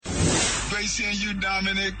great seeing you,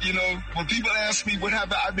 Dominic. You know, when people ask me what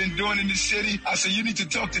have I been doing in the city, I say you need to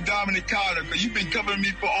talk to Dominic Carter, because you've been covering me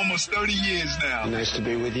for almost 30 years now. Nice to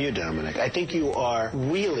be with you, Dominic. I think you are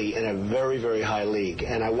really in a very, very high league.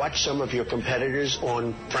 And I watch some of your competitors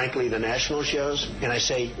on, frankly, the national shows, and I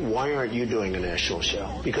say, why aren't you doing a national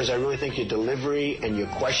show? Because I really think your delivery and your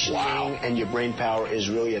questioning and your brain power is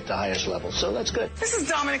really at the highest level. So that's good. This is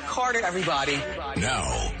Dominic Carter, everybody.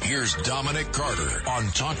 Now, here's Dominic Carter on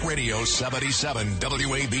Talk Radio 77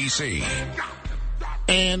 WABC.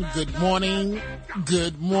 And good morning.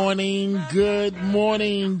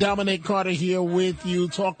 Dominic Carter here with you.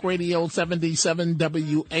 Talk Radio 77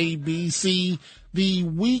 WABC. The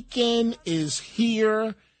weekend is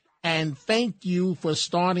here, and thank you for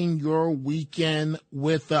starting your weekend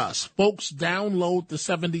with us. Folks, download the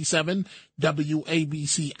 77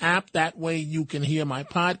 WABC app. That way you can hear my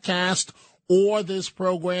podcast or this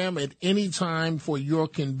program at any time for your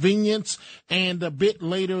convenience. And a bit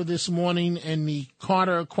later this morning in the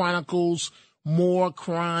Carter Chronicles, more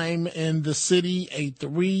crime in the city. A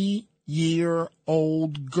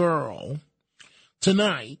 3-year-old girl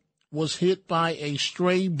tonight was hit by a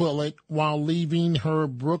stray bullet while leaving her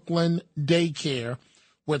Brooklyn daycare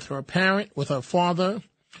with her parent, with her father.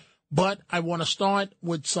 But I want to start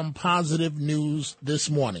with some positive news this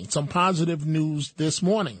morning.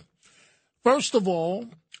 First of all,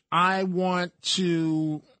 I want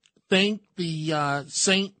to thank the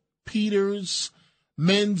St. Peter's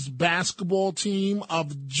men's basketball team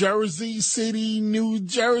of Jersey City, New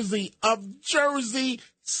Jersey, a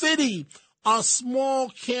small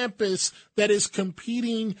campus that is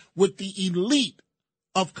competing with the elite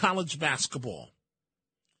of college basketball,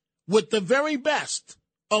 with the very best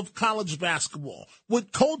of college basketball,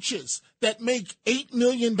 with coaches that make $8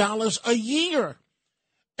 million a year.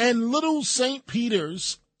 And little St.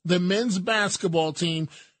 Peter's, the men's basketball team,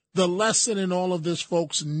 the lesson in all of this,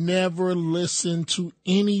 folks, never listen to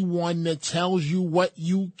anyone that tells you what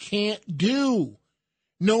you can't do,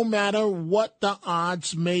 no matter what the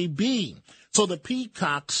odds may be. So the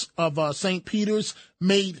Peacocks of St. Peter's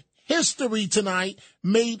made history tonight,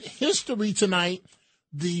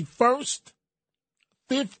 the first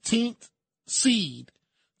 15th seed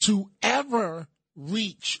to ever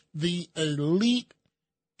reach the Elite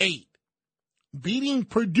Eight, beating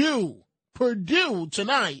Purdue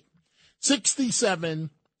tonight,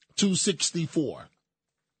 67-64.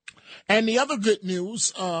 And the other good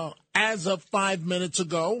news, as of 5 minutes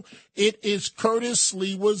ago, it is Curtis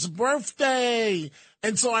Sliwa's birthday.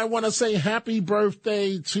 And so I want to say happy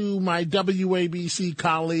birthday to my WABC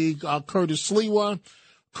colleague, Curtis Sliwa.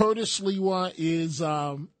 Curtis Sliwa is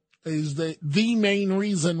the main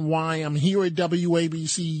reason why I'm here at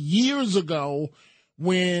WABC years ago,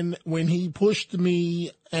 when he pushed me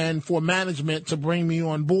and for management to bring me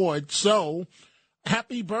on board. So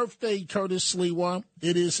happy birthday, Curtis Sliwa.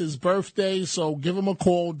 It is his birthday, so give him a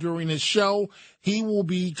call during his show. He will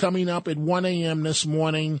be coming up at 1 a.m. this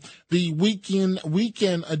morning, the weekend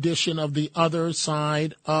edition of The Other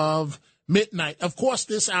Side of Midnight. Of course,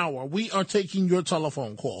 this hour, we are taking your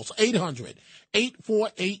telephone calls,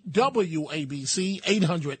 800-848-WABC,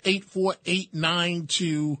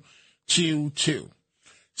 800-848-9222.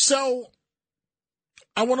 So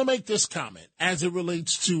I want to make this comment as it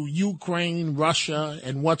relates to Ukraine, Russia,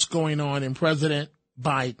 and what's going on in President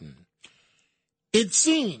Biden. It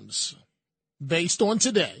seems, based on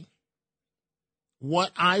today,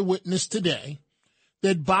 what I witnessed today,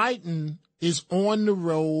 that Biden is on the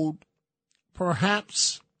road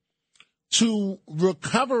perhaps to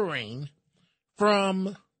recovering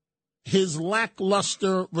from his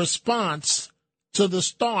lackluster response to the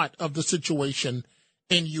start of the situation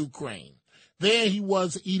in Ukraine. There he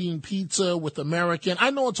was eating pizza with American,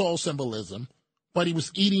 I know it's all symbolism, but he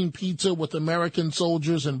was eating pizza with American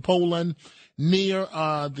soldiers in Poland near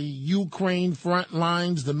the Ukraine front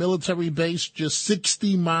lines, the military base just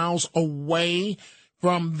 60 miles away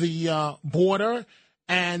from the border.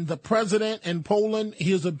 And the president in Poland,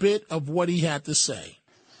 here's a bit of what he had to say.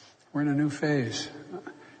 We're in a new phase.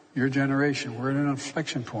 Your generation, we're at an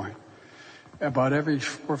inflection point. About every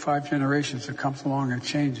 4 or 5 generations that comes along and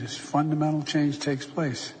changes, fundamental change takes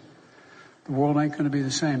place. The world ain't going to be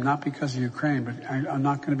the same, not because of Ukraine, but I'm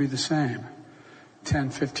not going to be the same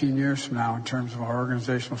 10, 15 years from now in terms of our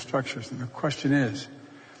organizational structures. And the question is,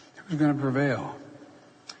 who's going to prevail?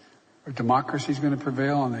 Are democracy's going to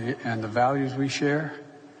prevail and the values we share,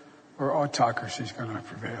 or autocracy's going to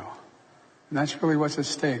prevail? And that's really what's at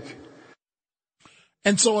stake.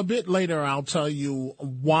 And so a bit later, I'll tell you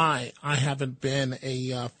why I haven't been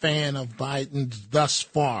a fan of Biden thus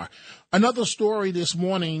far. Another story this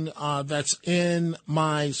morning that's in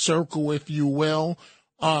my circle, if you will.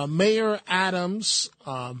 Mayor Adams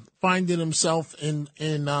finding himself in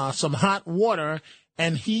some hot water,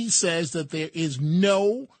 and he says that there is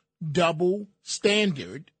no double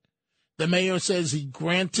standard. The mayor says he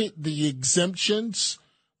granted the exemptions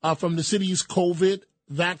from the city's COVID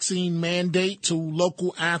vaccine mandate to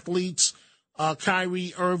local athletes,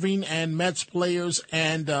 Kyrie Irving and Mets players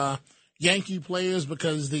and Yankee players,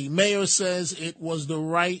 because the mayor says it was the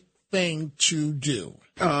right thing to do.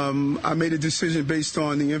 I made a decision based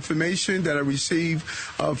on the information that I received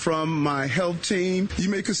from my health team. You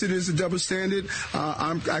may consider this a double standard.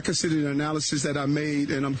 I consider the analysis that I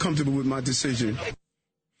made, and I'm comfortable with my decision.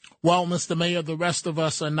 Well, Mr. Mayor, the rest of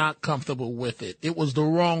us are not comfortable with it. It was the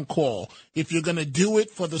wrong call. If you're going to do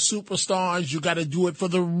it for the superstars, you got to do it for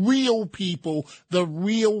the real people, the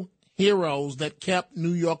real heroes that kept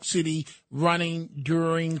New York City running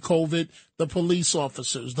during COVID, the police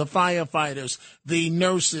officers, the firefighters, the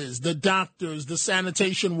nurses, the doctors, the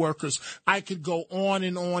sanitation workers. I could go on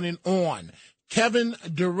and on and on. Kevin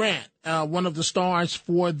Durant, one of the stars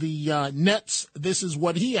for the Nets, this is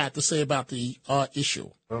what he had to say about the issue.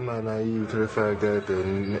 I'm not naive to the fact that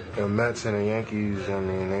the Mets and the Yankees, I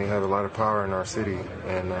mean, they have a lot of power in our city.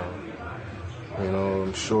 And,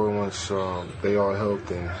 I'm sure once they all helped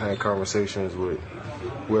and had conversations with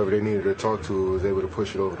whoever they needed to talk to, was able to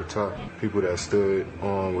push it over the top. People that stood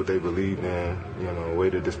on what they believed in,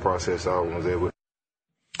 waited this process out and was able to.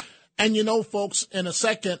 And, folks, in a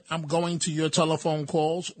second, I'm going to your telephone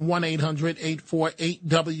calls,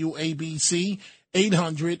 1-800-848-WABC,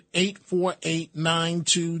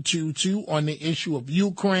 800-848-9222 on the issue of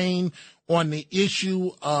Ukraine, on the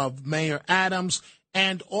issue of Mayor Adams,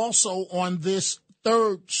 and also on this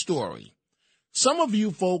third story. Some of you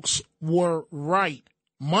folks were right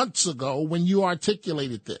months ago when you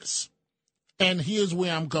articulated this. And here's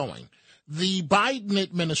where I'm going. The Biden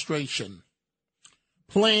administration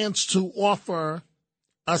plans to offer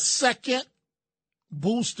a second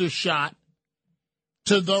booster shot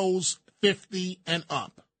to those 50 and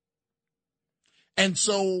up. And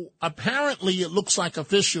so apparently it looks like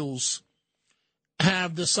officials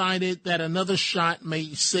have decided that another shot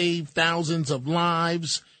may save thousands of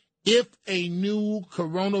lives if a new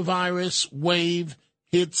coronavirus wave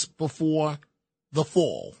hits before the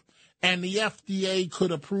fall. And the FDA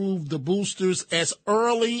could approve the boosters as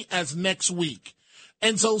early as next week.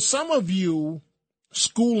 And so some of you,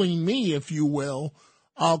 schooling me, if you will,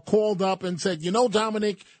 called up and said,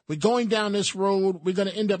 Dominic, we're going down this road. We're going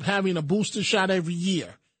to end up having a booster shot every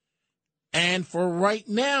year. And for right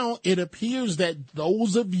now, it appears that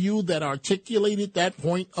those of you that articulated that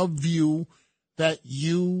point of view, that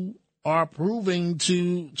you are proving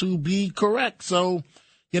to be correct. So,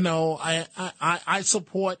 I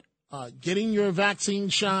support getting your vaccine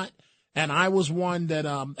shot. And I was one that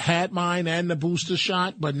had mine and the booster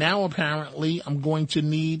shot, but now apparently I'm going to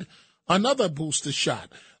need another booster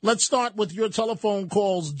shot. Let's start with your telephone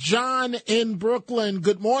calls. John in Brooklyn.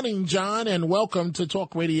 Good morning, John, and welcome to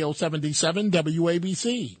Talk Radio 77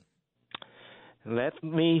 WABC. Let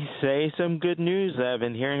me say some good news that I've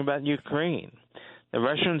been hearing about Ukraine. The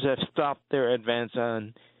Russians have stopped their advance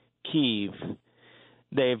on Kyiv.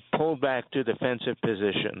 They've pulled back to defensive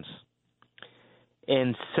positions.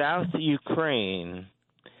 In South Ukraine,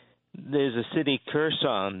 there's a city,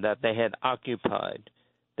 Kherson, that they had occupied.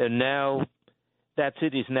 That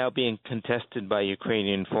city is now being contested by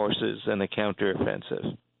Ukrainian forces in a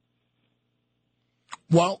counteroffensive.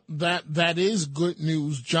 Well, that is good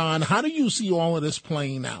news, John. How do you see all of this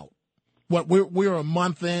playing out? We're a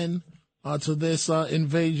month in to this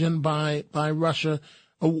invasion by Russia.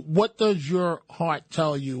 What does your heart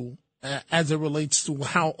tell you as it relates to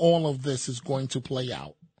how all of this is going to play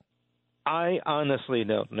out? I honestly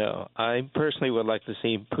don't know. I personally would like to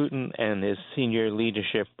see Putin and his senior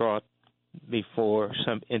leadership brought before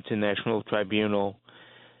some international tribunal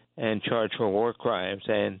and charged for war crimes.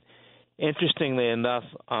 And interestingly enough,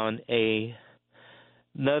 on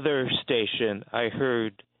another station, I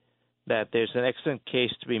heard that there's an excellent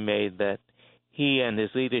case to be made that he and his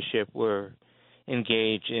leadership were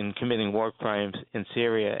engaged in committing war crimes in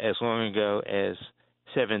Syria as long ago as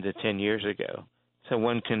 7 to 10 years ago. So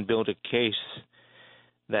one can build a case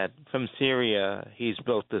that from Syria he's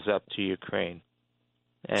built this up to Ukraine,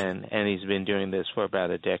 and he's been doing this for about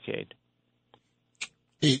a decade.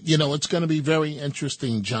 It's going to be very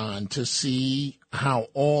interesting, John, to see how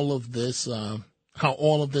all of this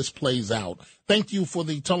plays out. Thank you for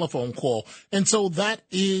the telephone call. And so that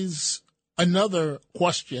is another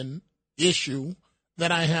question, issue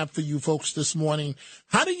that I have for you folks this morning.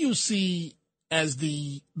 How do you see as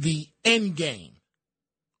the end game?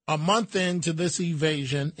 A month into this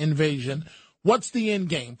invasion, what's the end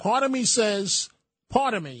game? Part of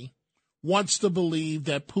me wants to believe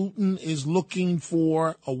that Putin is looking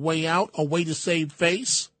for a way out, a way to save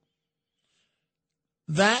face.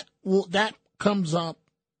 That comes up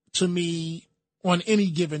to me on any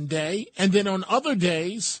given day. And then on other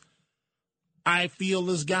days, I feel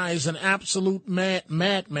this guy is an absolute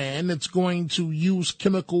madman that's going to use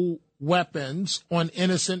chemical weapons on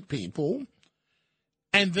innocent people.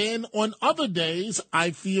 And then on other days,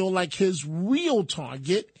 I feel like his real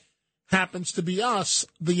target happens to be us,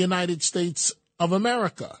 the United States of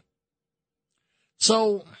America.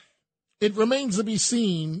 So it remains to be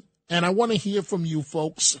seen, and I want to hear from you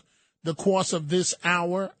folks the course of this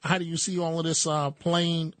hour. How do you see all of this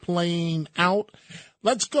playing out?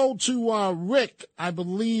 Let's go to Rick, I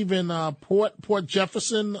believe in Port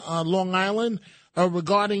Jefferson, Long Island,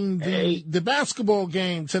 regarding the basketball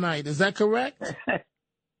game tonight. Is that correct?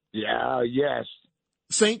 Yeah, yes.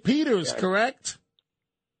 St. Peter's, yes. Correct?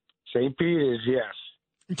 St. Peter's,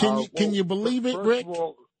 yes. Can you believe it, Rick?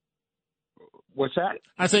 What's that?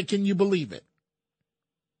 I said, can you believe it?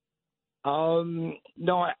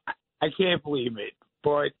 No, I can't believe it.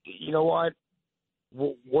 But you know what?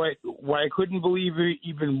 What I couldn't believe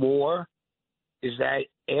even more is that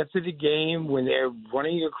after the game, when they're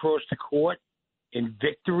running across the court in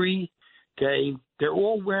victory, they're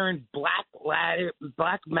all wearing Black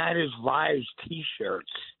Matters Lives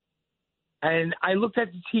T-shirts. And I looked at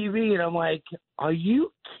the TV and I'm like, are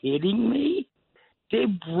you kidding me? They're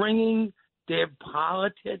bringing their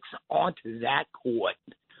politics onto that court.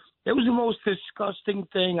 It was the most disgusting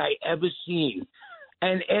thing I ever seen.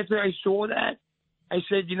 And after I saw that, I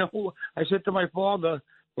said, I said to my father,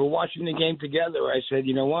 we're watching the game together. I said,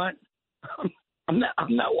 you know what? I'm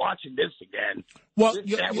not watching this again. Well,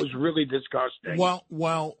 that was really disgusting. Well,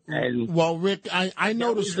 Rick, I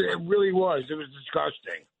noticed it really was. It was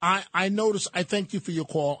disgusting. I noticed. I thank you for your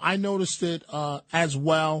call. I noticed it as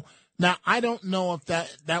well. Now, I don't know if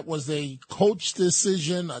that was a coach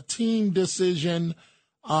decision, a team decision.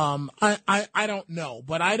 I don't know,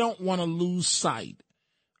 but I don't want to lose sight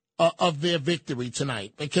of their victory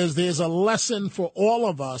tonight, because there's a lesson for all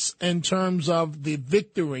of us in terms of the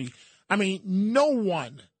victory. I mean, no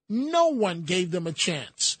one gave them a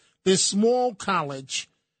chance. This small college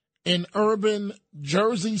in urban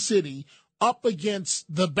Jersey City up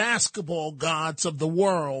against the basketball gods of the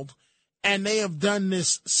world, and they have done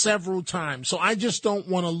this several times. So I just don't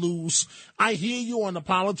want to lose. I hear you on the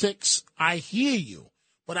politics. I hear you,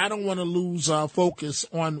 but I don't want to lose focus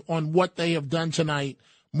on what they have done tonight.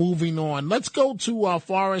 Moving on. Let's go to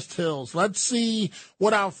Forest Hills. Let's see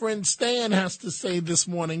what our friend Stan has to say this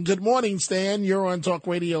morning. Good morning, Stan. You're on Talk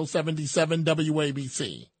Radio 77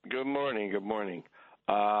 WABC. Good morning. Good morning.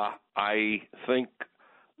 I think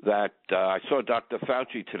that I saw Dr.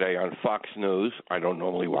 Fauci today on Fox News. I don't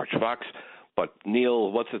normally watch Fox, but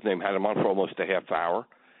Neil, what's his name, had him on for almost a half hour.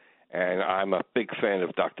 And I'm a big fan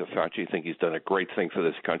of Dr. Fauci. I think he's done a great thing for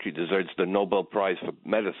this country, deserves the Nobel Prize for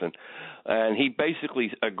Medicine. And he basically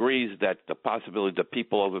agrees that the possibility that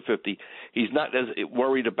people over 50, he's not as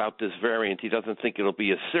worried about this variant. He doesn't think it'll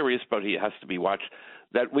be as serious, but he has to be watched,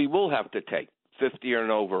 that we will have to take 50 and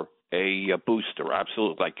over a booster,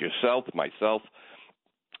 absolutely, like yourself, myself.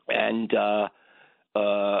 And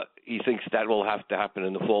he thinks that will have to happen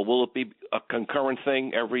in the fall. Will it be a concurrent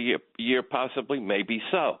thing every year possibly? Maybe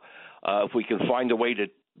so. If we can find a way to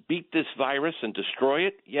beat this virus and destroy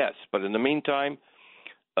it, yes. But in the meantime,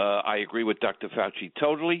 I agree with Dr. Fauci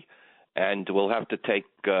totally, and we'll have to take,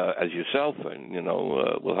 as yourself, and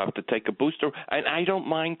we'll have to take a booster. And I don't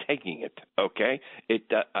mind taking it. Okay, it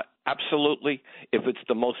absolutely. If it's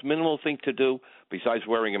the most minimal thing to do besides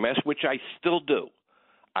wearing a mask, which I still do.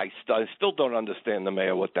 I still don't understand the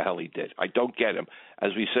mayor, what the hell he did. I don't get him.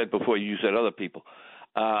 As we said before, you said other people.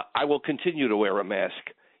 I will continue to wear a mask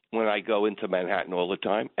when I go into Manhattan all the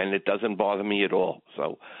time, and it doesn't bother me at all.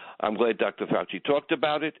 So I'm glad Dr. Fauci talked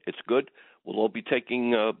about it. It's good. We'll all be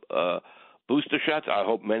taking booster shots. I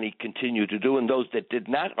hope many continue to do, and those that did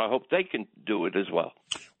not, I hope they can do it as well.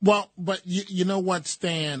 Well, but you know what,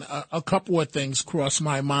 Stan? A couple of things cross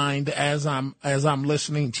my mind as I'm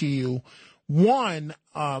listening to you. One,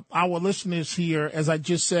 our listeners here, as I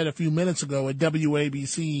just said a few minutes ago at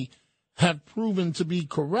WABC, have proven to be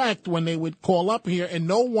correct when they would call up here, and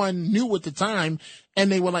no one knew at the time,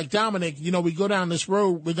 and they were like, Dominic, we go down this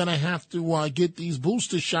road, we're going to have to get these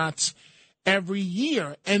booster shots. every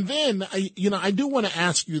year. And then, I do want to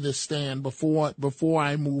ask you this, Stan, before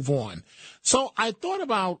I move on. So I thought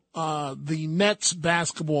about the Nets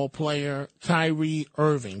basketball player Kyrie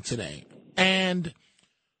Irving today. And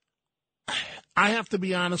I have to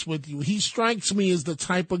be honest with you. He strikes me as the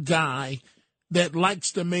type of guy that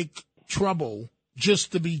likes to make trouble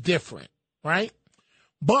just to be different, right?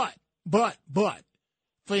 But,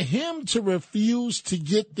 for him to refuse to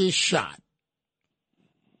get this shot,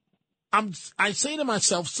 I say to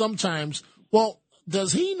myself sometimes, well,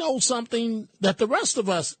 does he know something that the rest of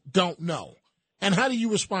us don't know? And how do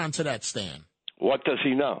you respond to that, Stan? What does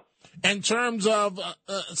he know? In terms of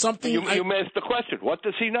something... You asked the question. What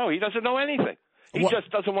does he know? He doesn't know anything. He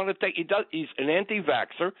just doesn't want to take... He's an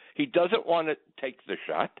anti-vaxxer. He doesn't want to take the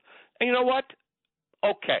shot. And you know what?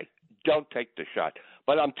 Okay, don't take the shot.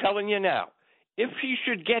 But I'm telling you now, if he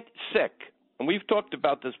should get sick, and we've talked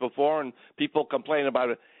about this before and people complain about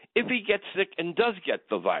it, if he gets sick and does get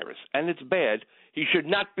the virus and it's bad, he should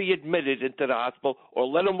not be admitted into the hospital or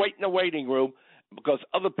let him wait in the waiting room, because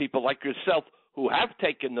other people like yourself who have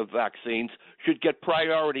taken the vaccines should get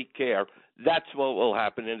priority care. That's what will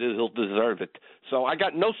happen, and he'll deserve it. So I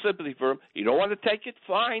got no sympathy for him. You don't want to take it?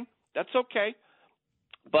 Fine. That's okay.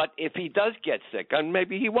 But if he does get sick, and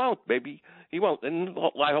maybe he won't, and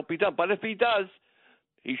I hope he does. But if he does,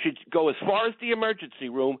 he should go as far as the emergency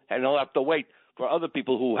room, and he'll have to wait for other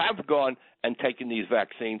people who have gone and taken these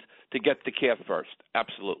vaccines to get the care first.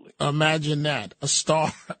 Absolutely. Imagine that, a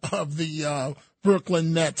star of the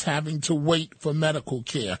Brooklyn Nets having to wait for medical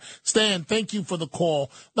care. Stan, thank you for the call.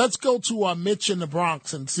 Let's go to Mitch in the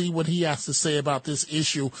Bronx and see what he has to say about this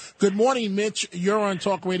issue. Good morning, Mitch. You're on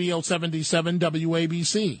Talk Radio 77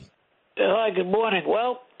 WABC. Hi, good morning.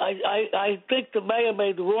 Well, I think the mayor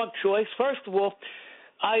made the wrong choice. First of all,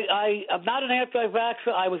 I'm not an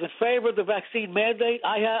anti-vaxxer. I was in favor of the vaccine mandate.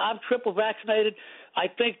 I'm triple vaccinated. I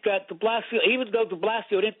think that de Blasio, even though de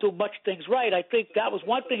Blasio didn't do much things right, I think that was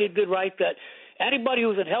one thing he did right, that anybody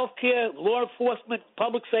who's in healthcare, law enforcement,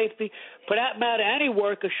 public safety, for that matter, any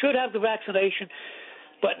worker should have the vaccination.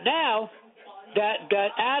 But now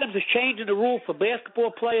that Adams is changing the rule for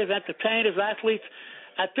basketball players, entertainers, athletes,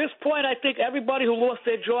 at this point I think everybody who lost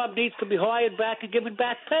their job needs to be hired back and given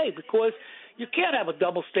back pay, because you can't have a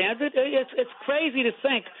double standard. It's crazy to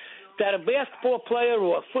think that a basketball player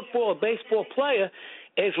or a football or baseball player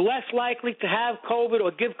is less likely to have COVID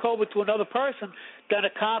or give COVID to another person than a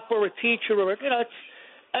cop or a teacher, or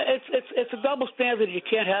it's a double standard. You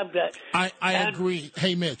can't have that. I agree.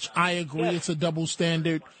 Hey, Mitch, I agree. It's a double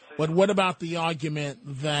standard. But what about the argument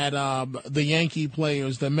that the Yankee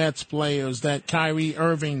players, the Mets players, that Kyrie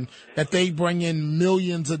Irving, that they bring in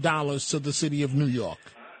millions of dollars to the city of New York?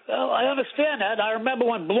 Well, I understand that. I remember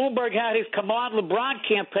when Bloomberg had his Come On LeBron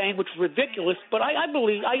campaign, which was ridiculous. But I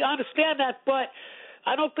understand that, but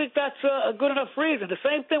I don't think that's a good enough reason. The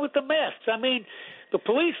same thing with the masks. I mean, the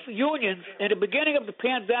police unions, in the beginning of the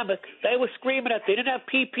pandemic, they were screaming that they didn't have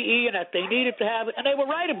PPE and that they needed to have it, and they were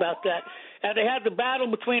right about that. And they had the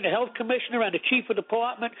battle between the health commissioner and the chief of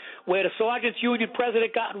department, where the sergeant's union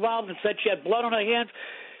president got involved and said she had blood on her hands.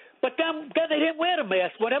 But then they didn't wear the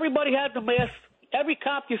mask. When everybody had the mask, every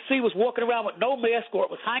cop you see was walking around with no mask, or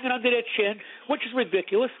it was hanging under their chin, which is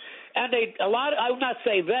ridiculous. And I would not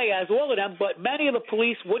say they, as all of them, but many of the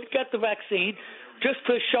police wouldn't get the vaccine just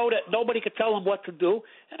to show that nobody could tell them what to do,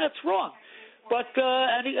 and that's wrong. But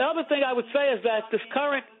and the other thing I would say is that this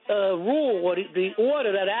current rule, or the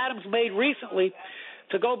order that Adams made recently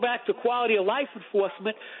to go back to quality of life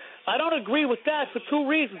enforcement, I don't agree with that for two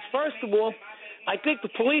reasons. First of all, I think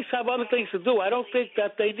the police have other things to do. I don't think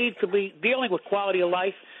that they need to be dealing with quality of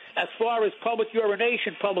life as far as public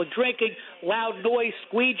urination, public drinking, loud noise,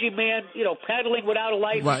 squeegee man, pedaling without a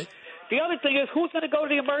license. Right. The other thing is, who's going to go to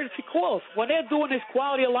the emergency calls? When they're doing these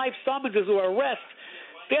quality of life summonses or arrests,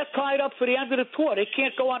 they're tied up for the end of the tour. They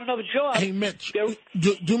can't go on another job. Hey, Mitch,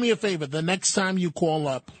 do me a favor. The next time you call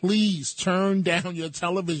up, please turn down your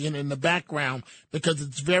television in the background, because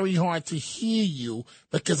it's very hard to hear you,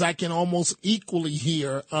 because I can almost equally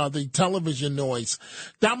hear the television noise.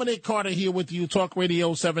 Dominic Carter here with you, Talk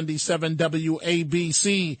Radio 77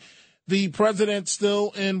 WABC. The president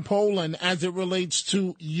still in Poland as it relates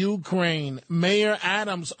to Ukraine. Mayor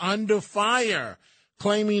Adams under fire,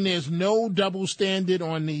 claiming there's no double standard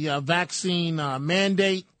on the vaccine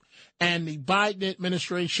mandate. And the Biden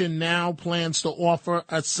administration now plans to offer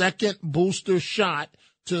a second booster shot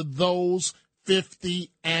to those 50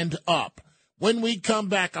 and up. When we come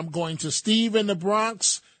back, I'm going to Steve in the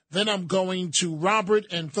Bronx. Then I'm going to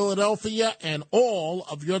Robert in Philadelphia, and all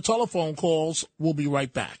of your telephone calls. We'll be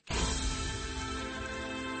right back.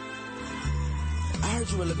 Our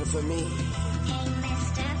you were looking for me.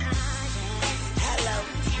 Hello.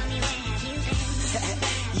 Tell me where have you been?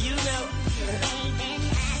 You know.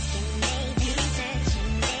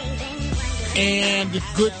 And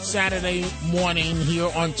good Saturday morning here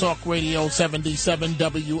on Talk Radio 77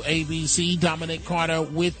 WABC. Dominic Carter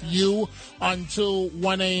with you until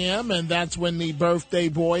 1 a.m. And that's when the birthday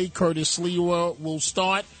boy, Curtis Lewa, will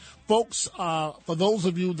start. Folks, for those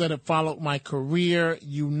of you that have followed my career,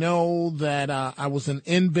 you know that I was an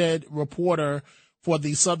in-bed reporter for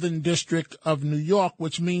the Southern District of New York,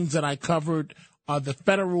 which means that I covered the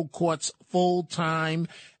federal courts full-time.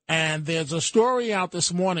 And there's a story out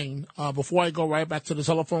this morning, before I go right back to the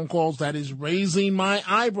telephone calls, that is raising my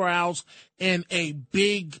eyebrows in a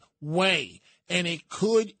big way. And it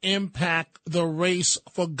could impact the race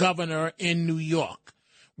for governor in New York.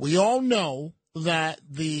 We all know that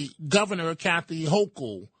the governor, Kathy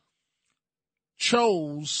Hochul,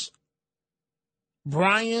 chose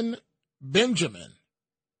Brian Benjamin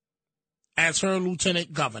as her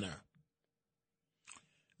lieutenant governor.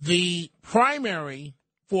 The primary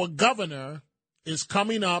for governor is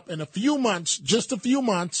coming up in a few months, just a few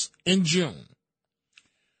months, in June.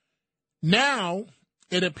 Now,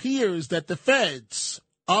 it appears that the feds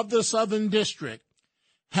of the Southern District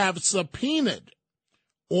have subpoenaed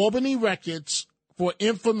Albany records for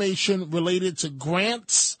information related to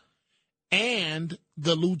grants and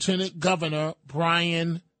the Lieutenant Governor,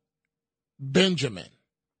 Brian Benjamin.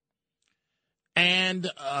 And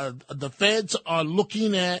the feds are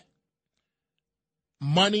looking at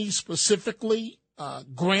money specifically,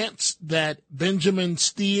 grants that Benjamin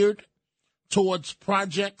steered towards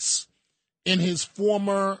projects in his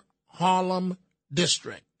former Harlem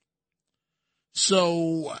district.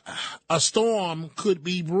 So a storm could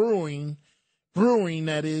be brewing,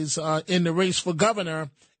 that is, in the race for governor.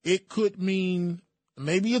 It could mean,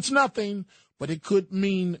 maybe it's nothing, but it could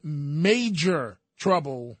mean major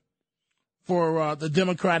trouble for the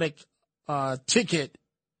Democratic ticket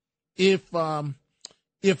if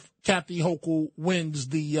Kathy Hochul wins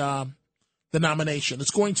the nomination.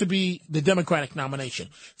 It's going to be the Democratic nomination.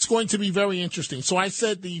 It's going to be very interesting. So I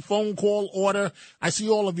said the phone call order. I see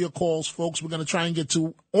all of your calls, folks. We're going to try and get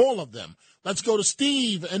to all of them. Let's go to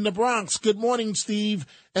Steve in the Bronx. Good morning, Steve,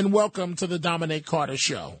 and welcome to the Dominic Carter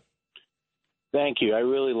Show. Thank you. I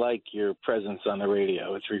really like your presence on the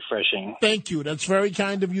radio. It's refreshing. Thank you. That's very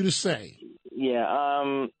kind of you to say. Yeah,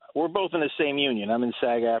 we're both in the same union. I'm in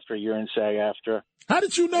SAG-AFTRA. You're in SAG-AFTRA. How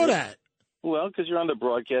did you know that? Well, because you're on the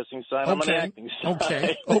broadcasting side. I'm on the acting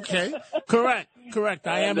side. Okay. Correct.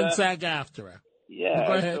 I am in SAG-AFTRA. Yeah.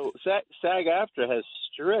 Go ahead. So SAG-AFTRA has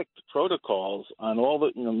strict protocols on all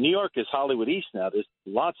the. New York is Hollywood East now. There's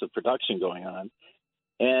lots of production going on,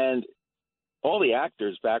 and all the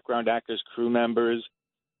actors, background actors, crew members,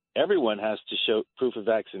 everyone has to show proof of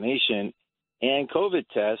vaccination and COVID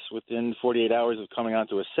tests within 48 hours of coming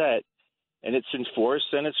onto a set. And it's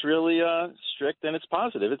enforced, and it's really strict, and it's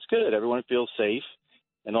positive. It's good. Everyone feels safe,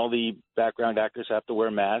 and all the background actors have to wear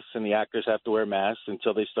masks, and the actors have to wear masks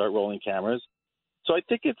until they start rolling cameras. So I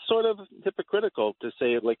think it's sort of hypocritical to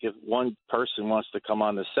say, like, if one person wants to come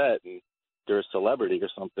on the set and they're a celebrity or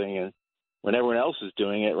something, and when everyone else is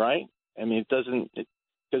doing it, right? I mean, it doesn't –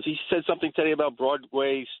 because he said something today about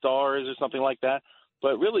Broadway stars or something like that.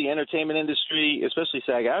 But really, entertainment industry, especially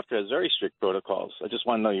SAG-AFTRA, has very strict protocols. I just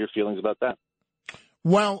want to know your feelings about that.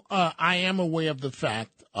 Well, I am aware of the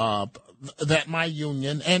fact that my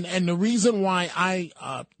union, and the reason why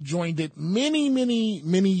I joined it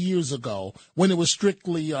many years ago when it was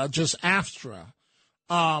strictly just AFTRA,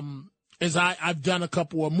 is I've done a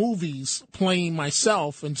couple of movies playing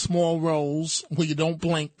myself in small roles where you don't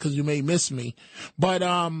blink because you may miss me. But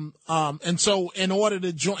and so in order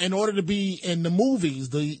to be in the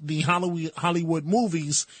movies, the Hollywood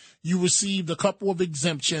movies, you received a couple of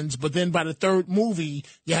exemptions, but then by the third movie,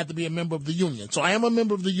 you had to be a member of the union. So I am a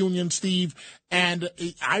member of the union, Steve, and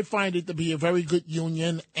I find it to be a very good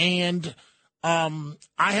union. And I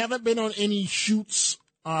haven't been on any shoots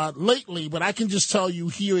lately, but I can just tell you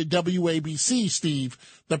here at WABC, Steve,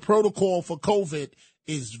 the protocol for COVID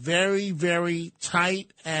is very, very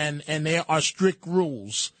tight, and there are strict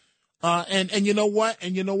rules. And you know what?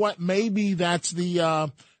 Maybe that's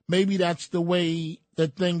the way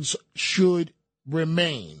that things should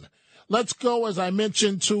remain. Let's go, as I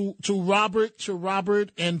mentioned, to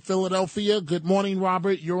Robert in Philadelphia. Good morning,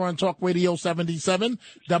 Robert. You're on Talk Radio 77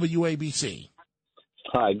 WABC.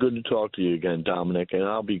 Hi, good to talk to you again, Dominic. And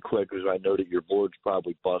I'll be quick because I know that your board's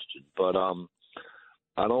probably busted. But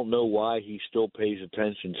I don't know why he still pays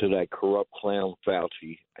attention to that corrupt clown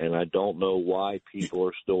Fauci, and I don't know why people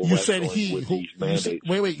are still wrestling with these mandates.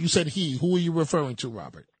 Wait, you said he. Who are you referring to,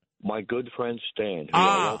 Robert? My good friend Stan, who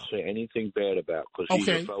I won't say anything bad about because he's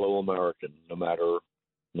a fellow American, no matter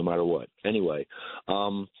what. Anyway,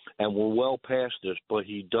 and we're well past this, but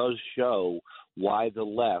he does show why the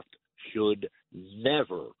left should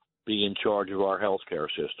never be in charge of our healthcare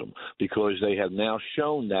system, because they have now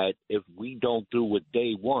shown that if we don't do what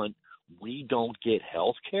they want, we don't get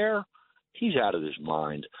health care. He's out of his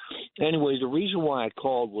mind. Anyway, the reason why I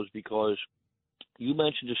called was because you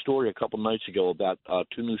mentioned a story a couple nights ago about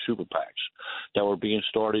 2 new super PACs that were being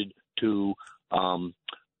started to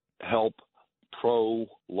help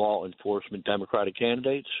pro-law enforcement Democratic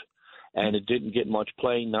candidates, and it didn't get much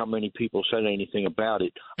play. Not many people said anything about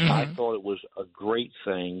it. Mm-hmm. I thought it was a great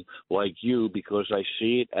thing, like you, because I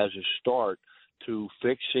see it as a start to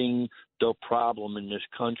fixing the problem in this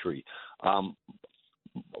country.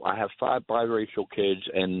 I have 5 biracial kids,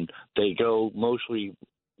 and they go mostly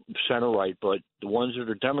center-right, but the ones that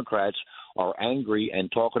are Democrats are angry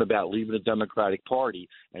and talking about leaving the Democratic Party,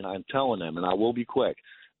 and I'm telling them, and I will be quick,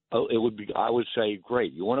 I would say,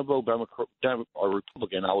 great, you want to vote Democrat or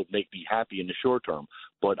Republican, I would make me happy in the short term,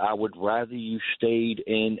 but I would rather you stayed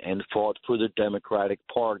in and fought for the Democratic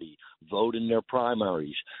Party, vote in their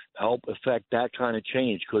primaries, help affect that kind of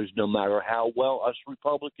change, because no matter how well us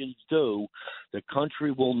Republicans do, the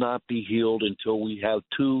country will not be healed until we have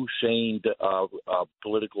 2 sane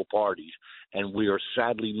political parties, and we are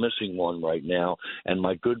sadly missing one right now, and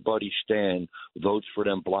my good buddy Stan votes for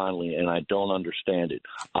them blindly, and I don't understand it.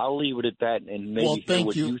 I'll leave it at that, and maybe hear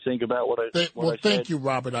what you think about what I said. Thank you,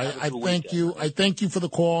 Robert. I thank you. I thank you for the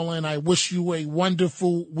call, and I wish you a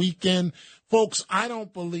wonderful weekend. Folks, I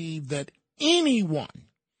don't believe that anyone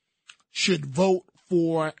should vote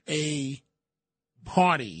for a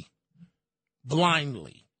party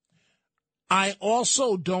blindly. I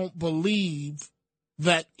also don't believe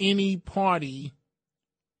that any party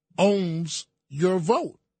owns your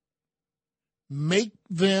vote. Make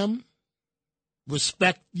them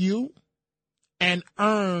respect you and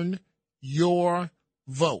earn your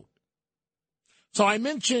vote. So I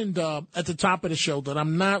mentioned at the top of the show that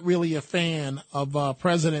I'm not really a fan of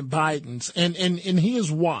President Biden's, and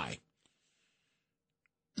here's why.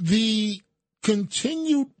 The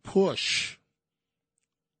continued push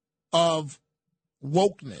of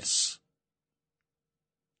wokeness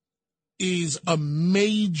is a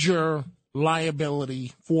major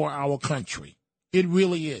liability for our country. It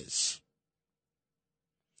really is.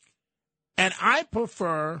 And I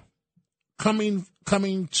prefer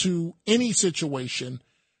coming to any situation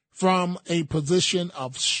from a position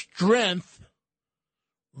of strength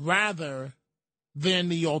rather than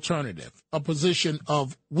the alternative, a position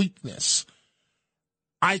of weakness.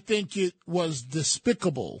 I think it was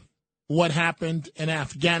despicable what happened in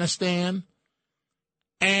Afghanistan.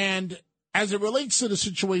 And as it relates to the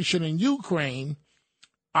situation in Ukraine,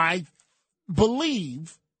 I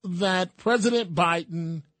believe that President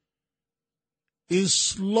Biden is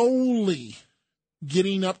slowly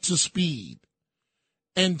getting up to speed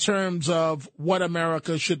in terms of what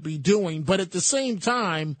America should be doing. But at the same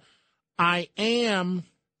time, I am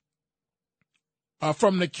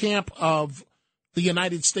from the camp of the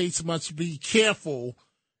United States must be careful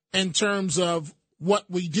in terms of what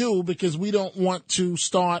we do, because we don't want to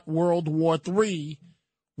start World War III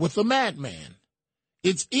with a madman.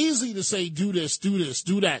 It's easy to say, do this, do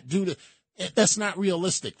that, do that. That's not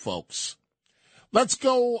realistic, folks. Let's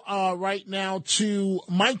go right now to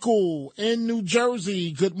Michael in New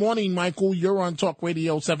Jersey. Good morning, Michael. You're on Talk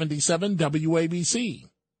Radio 77 WABC.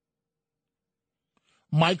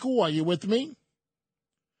 Michael, are you with me?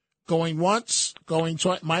 Going once, going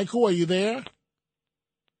twice. Michael, are you there?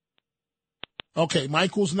 Okay,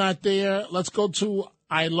 Michael's not there. Let's go to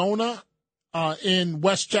Ilona in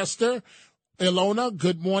Westchester. Ilona,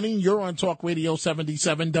 good morning. You're on Talk Radio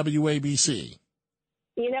 77 WABC.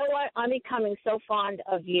 You know what? I'm becoming so fond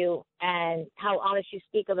of you and how honest you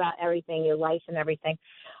speak about everything, your life and everything.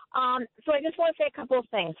 So I just want to say a couple of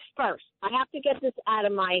things. First, I have to get this out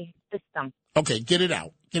of my system. Okay, get it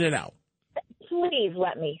out. Get it out. Please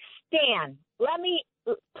let me. Stan,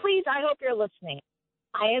 please, I hope you're listening.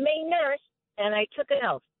 I am a nurse, and I took an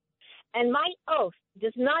oath. And my oath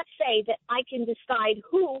does not say that I can decide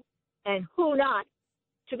who and who not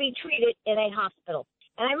to be treated in a hospital.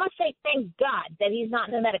 And I must say, thank God that he's not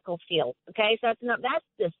in the medical field. Okay, so that's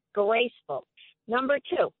disgraceful. Number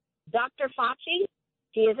 2, Dr. Fauci,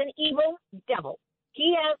 he is an evil devil.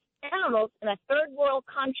 He has animals in a third world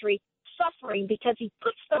country suffering because he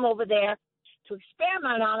puts them over there to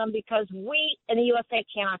experiment on him because we in the USA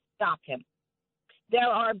cannot stop him. There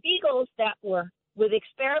are beagles that were with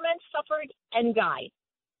experiments, suffered, and died.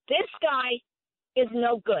 This guy is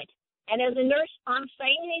no good. And as a nurse, I'm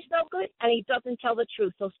saying he's no good, and he doesn't tell the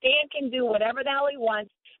truth. So Stan can do whatever the hell he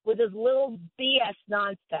wants with his little BS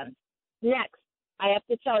nonsense. Next, I have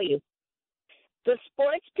to tell you, the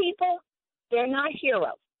sports people, they're not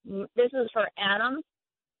heroes. This is for Adam.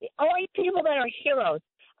 The only people that are heroes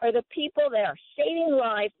are the people that are saving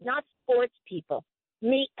lives, not sports people.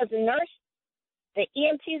 Me as a nurse, the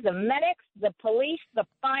EMTs, the medics, the police, the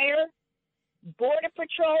fire, Border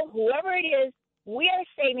Patrol, whoever it is, we are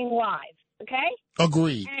saving lives, okay?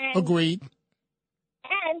 Agreed. Agreed.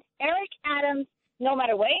 And Eric Adams, no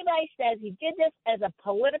matter what anybody says, he did this as a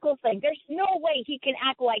political thing. There's no way he can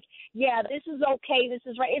act like, yeah, this is okay, this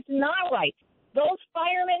is right. It's not right. Those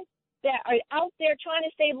firemen that are out there trying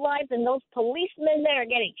to save lives and those policemen that are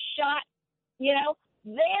getting shot, you know,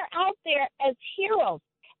 they're out there as heroes.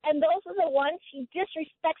 And those are the ones he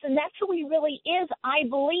disrespects, and that's who he really is, I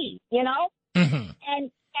believe, you know? Mm-hmm.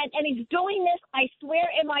 And he's doing this, I swear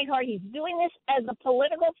in my heart, he's doing this as a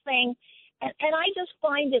political thing. And I just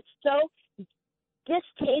find it so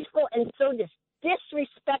distasteful and so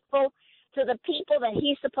disrespectful to the people that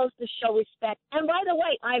he's supposed to show respect. And by the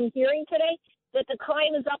way, I'm hearing today that the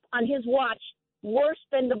crime is up on his watch worse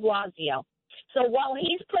than de Blasio. So while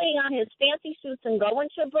he's putting on his fancy suits and going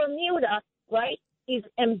to Bermuda, right, he's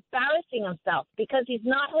embarrassing himself because he's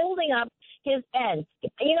not holding up his end.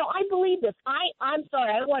 You know, I believe this. I'm sorry,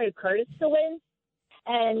 I wanted Curtis to win.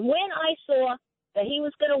 And when I saw that he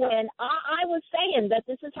was going to win, I was saying that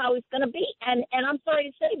this is how he's going to be. And I'm sorry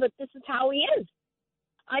to say, but this is how he is.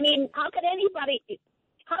 I mean, how can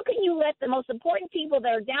you let the most important people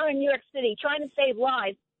that are down in New York City trying to save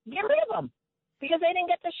lives, get rid of them because they didn't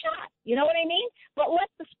get the shot? You know what I mean? But let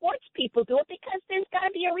the sports people do it because there's got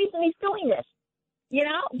to be a reason he's doing this. You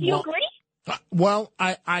know? Do you agree? Well,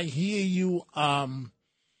 I hear you. I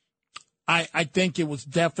think it was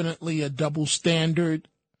definitely a double standard,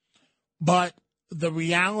 but the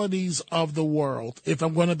realities of the world, if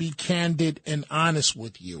I'm going to be candid and honest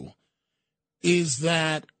with you, is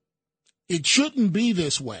that it shouldn't be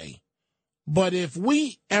this way. But if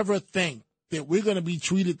we ever think that we're going to be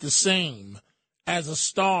treated the same as a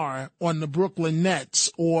star on the Brooklyn Nets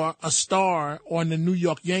or a star on the New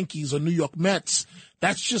York Yankees or New York Mets,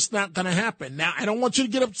 that's just not going to happen. Now, I don't want you to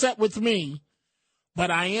get upset with me, but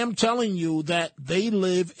I am telling you that they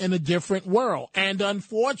live in a different world. And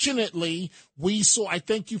unfortunately, I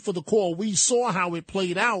thank you for the call, we saw how it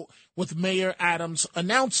played out with Mayor Adams'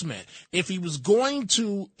 announcement. If he was going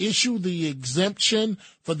to issue the exemption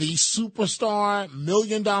for these superstar $1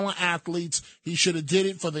 million athletes, he should have did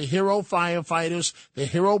it for the hero firefighters, the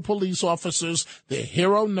hero police officers, the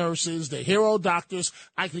hero nurses, the hero doctors.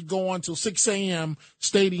 I could go on till 6 a.m.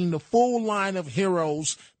 stating the full line of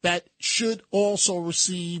heroes that should also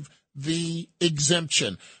receive the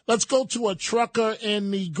exemption. Let's go to a trucker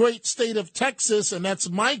in the great state of Texas, and that's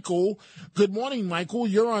Michael. Good morning, Michael.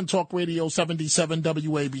 You're on Talk Radio 77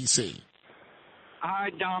 WABC. Hi,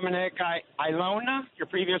 Dominic. Ilona, your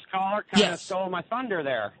previous caller, kind of stole my thunder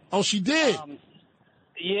there. Oh, she did?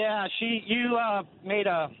 You made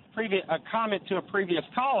a comment to a previous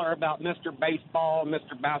caller about Mr. Baseball,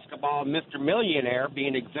 Mr. Basketball, Mr. Millionaire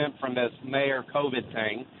being exempt from this mayor COVID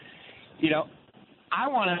thing. You know, I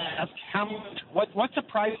want to ask what's the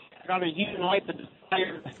price on a human life that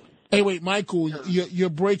Hey, wait, Michael, you're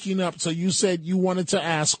breaking up. So you said you wanted to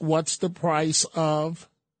ask what's the price of?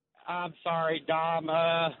 I'm sorry, Dom.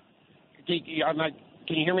 Can you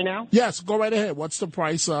hear me now? Yes, go right ahead. What's the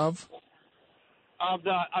price of? Of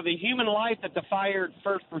the human life that the fired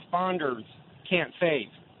first responders can't save.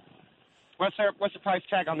 What's the price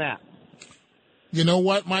tag on that? You know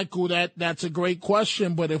what, Michael, that's a great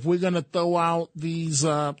question, but if we're going to throw out these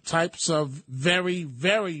types of very,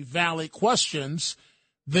 very valid questions,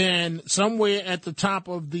 then somewhere at the top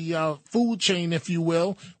of the food chain, if you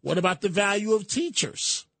will, what about the value of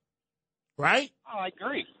teachers? Right? Oh, I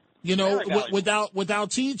agree. You know,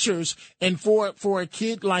 without teachers, and for a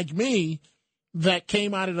kid like me that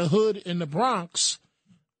came out of the hood in the Bronx,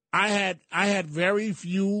 I had very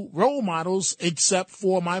few role models except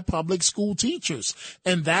for my public school teachers.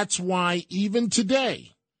 And that's why even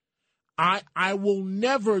today, I will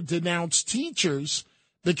never denounce teachers,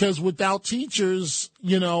 because without teachers,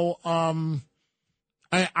 you know, I'm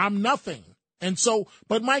nothing. And so,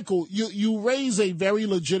 but Michael, you raise a very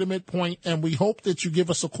legitimate point, and we hope that you give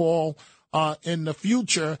us a call in the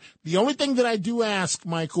future. The only thing that I do ask,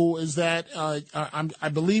 Michael, is that I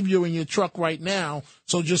believe you're in your truck right now,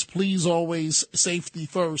 so just please always safety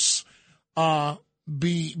first.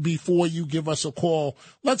 before you give us a call.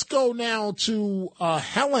 Let's go now to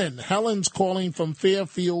Helen. Helen's calling from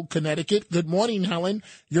Fairfield, Connecticut. Good morning, Helen.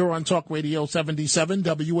 You're on Talk Radio 77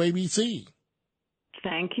 WABC.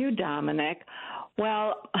 Thank you, Dominic.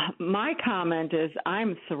 Well, my comment is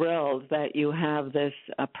I'm thrilled that you have this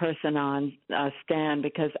person on, Stan,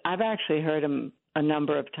 because I've actually heard him a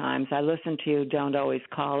number of times. I listen to you, don't always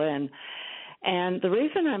call in. And the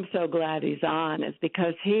reason I'm so glad he's on is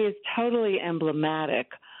because he is totally emblematic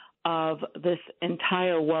of this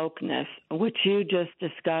entire wokeness, which you just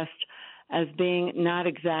discussed as being not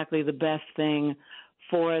exactly the best thing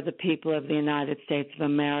for the people of the United States of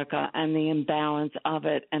America, and the imbalance of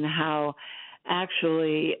it and how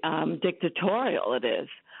actually dictatorial it is.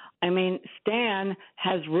 I mean, Stan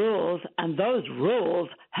has rules, and those rules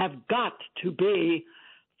have got to be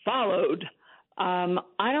followed.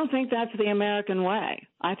 I don't think that's the American way.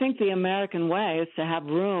 I think the American way is to have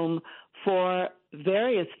room for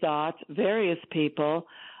various thoughts, various people.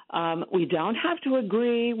 We don't have to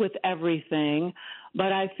agree with everything,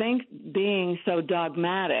 but I think being so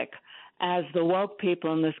dogmatic as the woke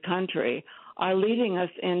people in this country are leading us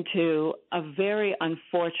into a very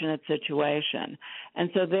unfortunate situation. And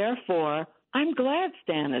so therefore, I'm glad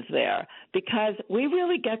Stan is there, because we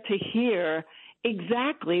really get to hear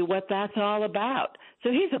exactly what that's all about.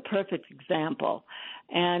 So he's a perfect example.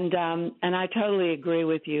 And I totally agree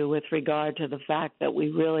with you with regard to the fact that we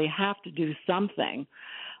really have to do something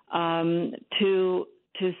to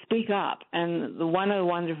speak up. And one of the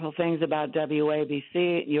wonderful things about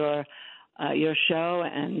WABC, your show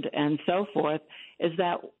and so forth, is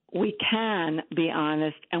that we can be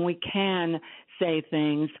honest and we can say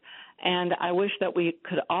things. And I wish that we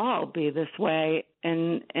could all be this way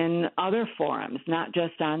in other forums, not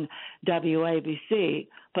just on WABC,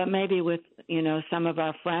 but maybe with, some of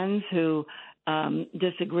our friends who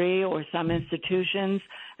disagree, or some institutions.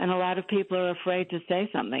 And a lot of people are afraid to say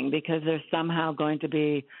something because they're somehow going to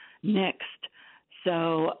be nixed.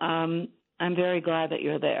 So I'm very glad that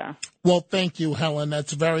you're there. Well, thank you, Helen.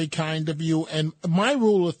 That's very kind of you. And my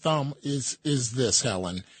rule of thumb is this,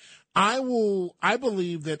 Helen. I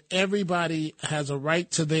believe that everybody has a right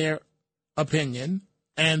to their opinion,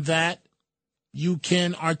 and that you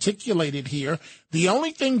can articulate it here. The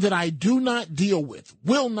only thing that I will not deal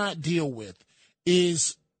with,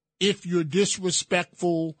 is if you're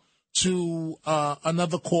disrespectful to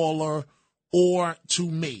another caller or to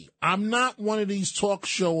me. I'm not one of these talk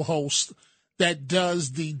show hosts that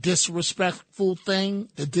does the disrespectful thing.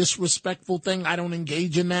 I don't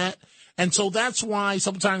engage in that. And so that's why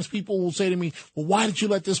sometimes people will say to me, well, why did you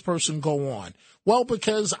let this person go on? Well,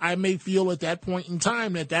 because I may feel at that point in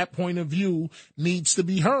time that point of view needs to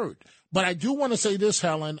be heard. But I do want to say this,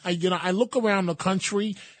 Helen. I look around the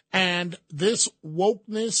country, and this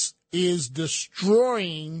wokeness is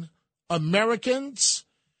destroying Americans.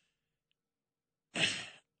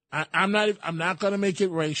 I'm not going to make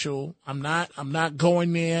it racial. I'm not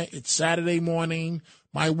going there. It's Saturday morning.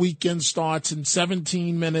 My weekend starts in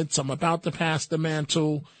 17 minutes. I'm about to pass the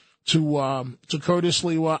mantle to Curtis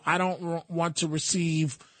Lewa. I don't want to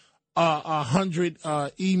receive 100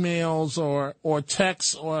 emails or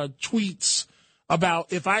texts or tweets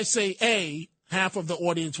about, if I say A, half of the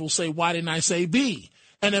audience will say, why didn't I say B?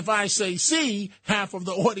 And if I say C, half of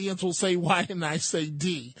the audience will say, why didn't I say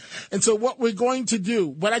D? And so what we're going to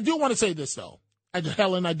do, but I do want to say this, though.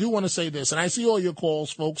 Helen, I do want to say this, and I see all your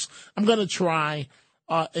calls, folks. I'm going to try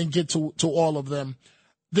and get to all of them.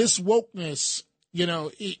 This wokeness,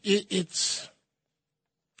 it's,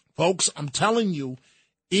 folks, I'm telling you,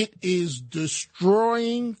 it is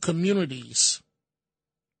destroying communities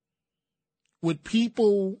with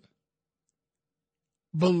people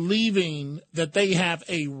believing that they have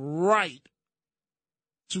a right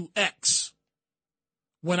to X.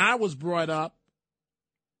 When I was brought up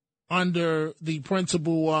under the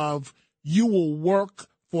principle of you will work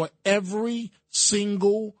for every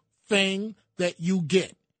single thing that you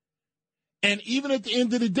get. And even at the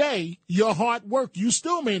end of the day, your hard work, you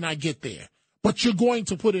still may not get there, but you're going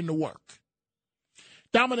to put in the work.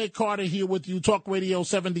 Dominic Carter here with you, Talk Radio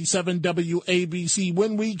 77 WABC.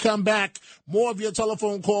 When we come back, more of your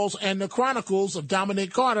telephone calls and the Chronicles of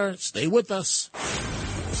Dominic Carter. Stay with us.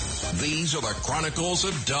 These are the Chronicles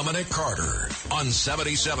of Dominic Carter on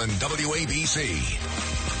 77 WABC.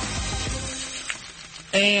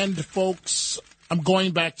 And, folks, I'm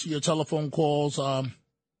going back to your telephone calls, so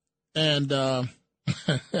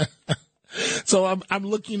I'm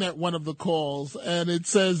looking at one of the calls, and it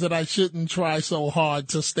says that I shouldn't try so hard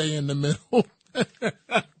to stay in the middle.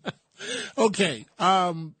 Okay,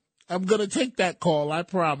 I'm going to take that call, I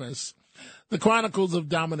promise. The Chronicles of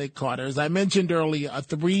Dominic Carter. As I mentioned earlier, a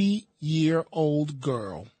 3-year-old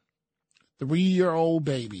girl, 3-year-old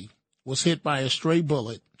baby, was hit by a stray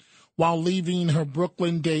bullet while leaving her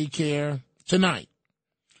Brooklyn daycare tonight.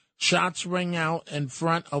 Shots rang out in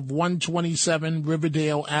front of 127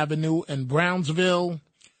 Riverdale Avenue in Brownsville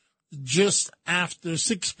just after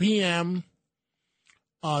 6 p.m.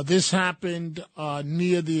 This happened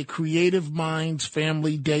near the Creative Minds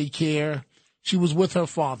Family Daycare. She was with her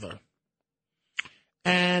father.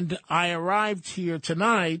 And I arrived here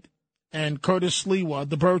tonight, and Curtis Lewa,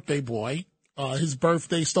 the birthday boy, his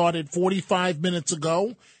birthday started 45 minutes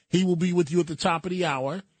ago. He will be with you at the top of the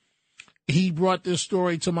hour. He brought this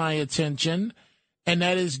story to my attention, and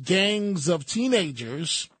that is gangs of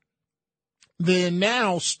teenagers. They're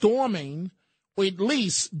now storming, or at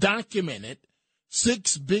least documented,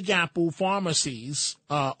 6 Big Apple pharmacies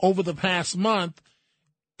over the past month,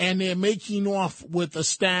 and they're making off with a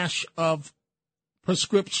stash of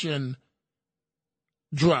prescription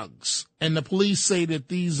drugs. And the police say that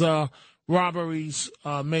these robberies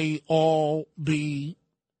may all be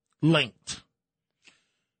linked.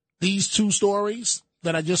 These 2 stories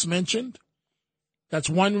that I just mentioned, that's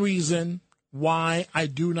one reason why I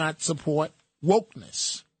do not support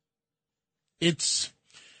wokeness.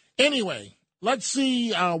 Anyway, let's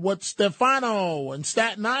see what Stefano in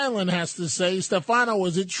Staten Island has to say. Stefano,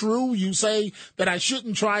 is it true you say that I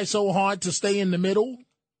shouldn't try so hard to stay in the middle?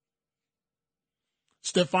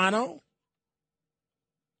 Stefano's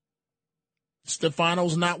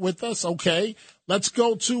not with us. Okay, let's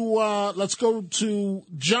go to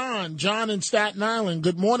John. John in Staten Island.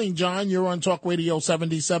 Good morning, John. You're on Talk Radio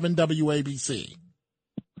 77 WABC.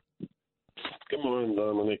 Good morning,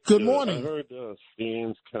 Dominic. Good morning. I heard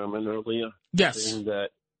Stan's comment earlier. Yes. Saying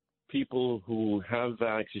that people who have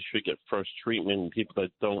vaccines should get first treatment, and people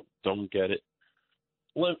that don't get it.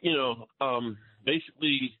 Well,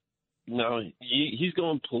 basically, now he's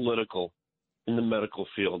going political in the medical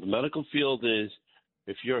field. The medical field is,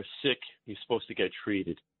 if you're sick, you're supposed to get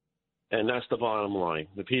treated. And that's the bottom line.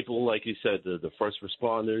 The people, like you said, the first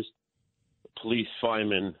responders, police,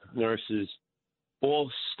 firemen, nurses,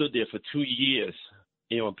 all stood there for 2 years.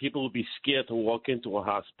 People would be scared to walk into a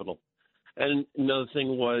hospital. And another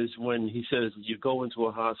thing was when he says you go into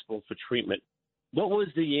a hospital for treatment, what was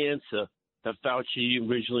the answer that Fauci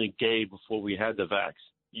originally gave before we had the vax?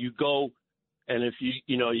 You go, and if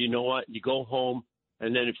you know what, you go home,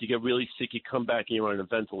 and then if you get really sick, you come back and you're on a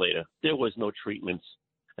ventilator. There was no treatments.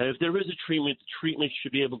 And if there is a treatment, the treatment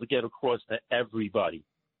should be able to get across to everybody.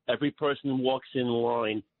 Every person who walks in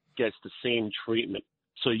line gets the same treatment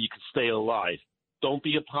so you can stay alive. Don't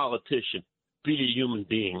be a politician. Be a human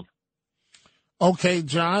being. Okay,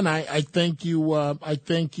 John, I thank you. I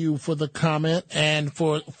thank you for the comment and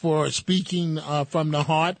for speaking from the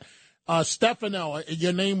heart. Stefano,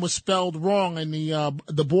 your name was spelled wrong in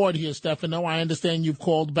the board here, Stefano. I understand you've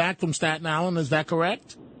called back from Staten Island. Is that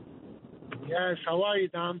correct? Yes. How are you,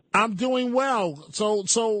 Dom? I'm doing well. So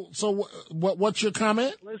what's your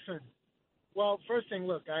comment? Listen. Well, first thing,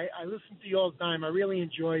 look, I listen to you all the time. I really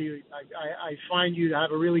enjoy you. I find you to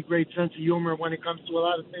have a really great sense of humor when it comes to a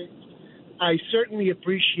lot of things. I certainly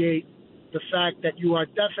appreciate the fact that you are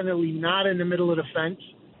definitely not in the middle of the fence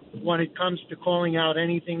when it comes to calling out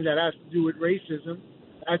anything that has to do with racism.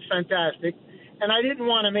 That's fantastic. And I didn't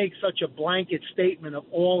want to make such a blanket statement of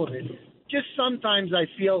all of it. Just sometimes I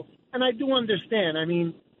feel, and I do understand, I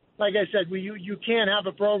mean, like I said, you can't have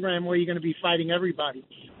a program where you're going to be fighting everybody.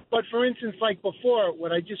 But for instance, like before,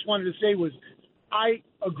 what I just wanted to say was I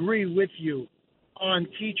agree with you on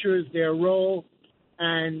teachers, their role,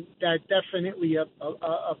 and that definitely a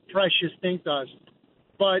precious thing to us.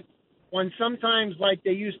 But when sometimes, like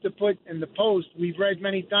they used to put in the Post, we've read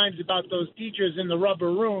many times about those teachers in the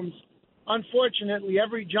rubber rooms. Unfortunately,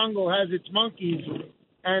 every jungle has its monkeys,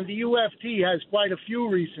 and the UFT has quite a few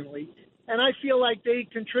recently. And I feel like they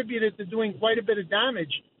contributed to doing quite a bit of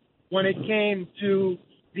damage when it came to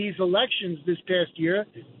these elections this past year,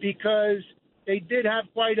 because they did have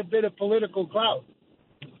quite a bit of political clout.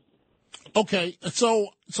 Okay,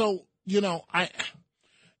 so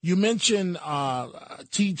you mentioned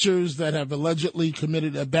teachers that have allegedly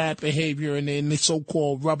committed a bad behavior in the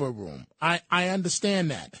so-called rubber room. I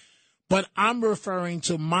understand that, but I'm referring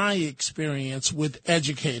to my experience with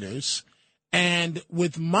educators, and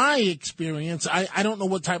with my experience, I don't know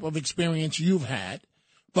what type of experience you've had,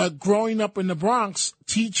 but growing up in the Bronx,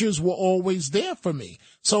 teachers were always there for me.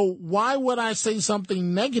 So why would I say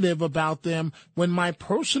something negative about them when my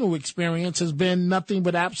personal experience has been nothing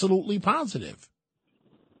but absolutely positive?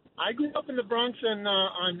 I grew up in the Bronx and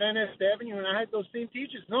on Van Ness Avenue, and I had those same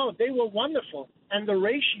teachers. No, they were wonderful. And the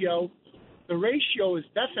ratio the ratio is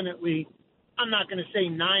definitely, I'm not going to say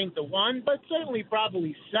 9-1, but certainly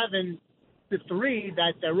probably 7-3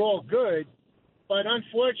 that they're all good. But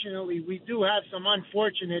unfortunately, we do have some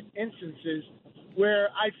unfortunate instances where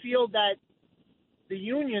I feel that the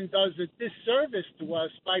union does a disservice to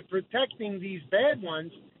us by protecting these bad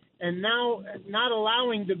ones and now not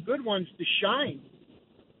allowing the good ones to shine.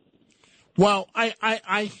 Well,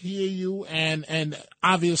 I hear you, and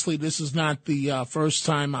obviously this is not the first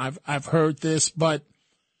time I've heard this, but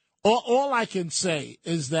all I can say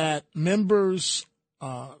is that members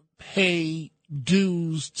pay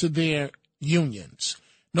dues to their unions,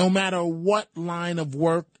 no matter what line of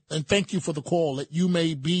work, and thank you for the call, that you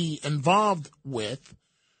may be involved with.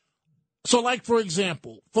 So, like, for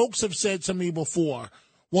example, folks have said to me before,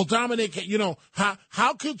 well, Dominic, you know,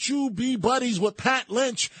 how could you be buddies with Pat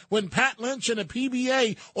Lynch when Pat Lynch and the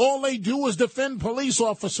PBA, all they do is defend police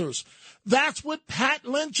officers? That's what Pat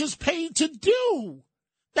Lynch is paid to do.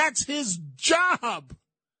 That's his job.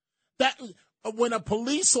 That when a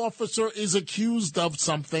police officer is accused of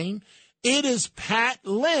something, it is Pat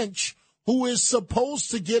Lynch who is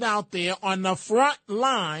supposed to get out there on the front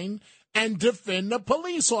line and defend the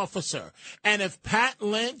police officer. And if Pat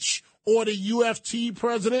Lynch or the UFT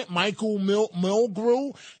president, Michael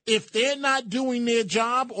Milgrew, if they're not doing their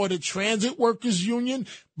job, or the Transit Workers Union,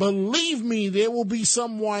 believe me, there will be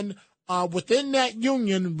someone within that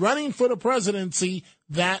union running for the presidency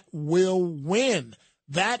that will win.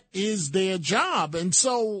 That is their job. And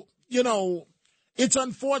so, you know, it's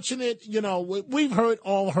unfortunate, you know, we've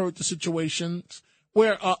all heard the situations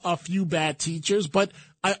where a few bad teachers, but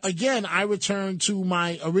I return to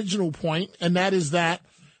my original point, and that is that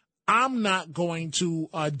I'm not going to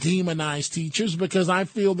demonize teachers because I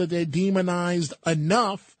feel that they're demonized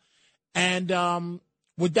enough. And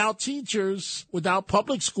without teachers, without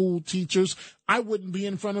public school teachers, I wouldn't be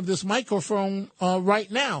in front of this microphone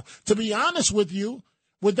right now. To be honest with you,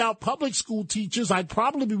 without public school teachers, I'd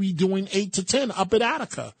probably be doing 8 to 10 up at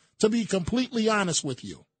Attica, to be completely honest with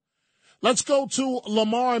you. Let's go to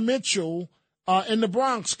Lamar Mitchell in the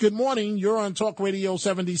Bronx. Good morning. You're on Talk Radio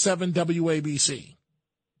 77 WABC.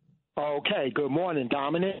 Okay, good morning,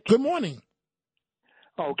 Dominic. Good morning.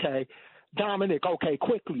 Okay, Dominic, okay,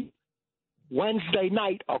 quickly. Wednesday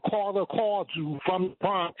night, a caller called you from the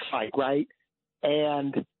Bronx, like, right?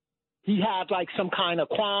 And he had, like, some kind of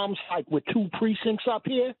qualms, like, with 2 precincts up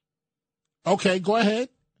here. Okay, go ahead.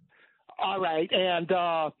 All right, and,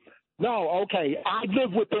 no, okay, I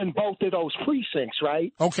live within both of those precincts,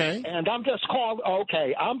 right? Okay. And I'm just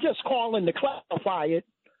calling to clarify it.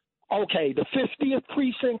 Okay, the 50th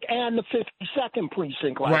precinct and the 52nd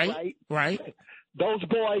precinct, like, right? Those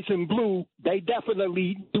boys in blue, they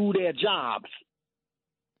definitely do their jobs.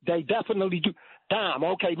 They definitely do. Dom,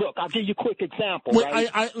 okay, look, I'll give you a quick example. Well,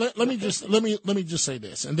 right? let me just say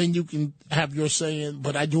this, and then you can have your say in.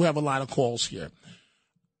 But I do have a lot of calls here.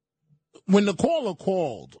 When the caller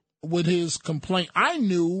called with his complaint, I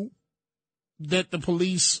knew that the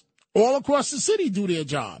police all across the city do their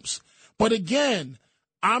jobs. But again,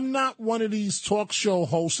 I'm not one of these talk show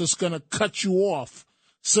hosts that's going to cut you off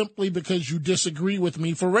simply because you disagree with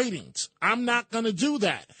me for ratings. I'm not going to do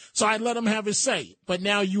that. So I let him have his say. But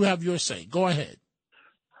now you have your say. Go ahead.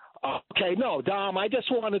 Okay, no, Dom, I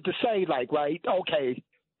just wanted to say, like, right, okay,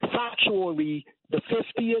 factually, the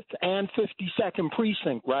 50th and 52nd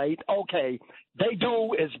precinct, right, okay, they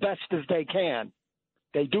do as best as they can.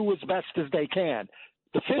 They do as best as they can.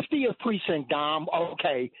 The 50th precinct, Dom,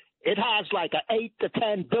 okay, it has like an 8 to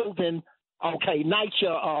 10 building, okay,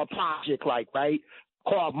 NYCHA project, like, right,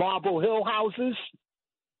 called Marble Hill Houses.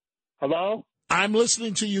 Hello? I'm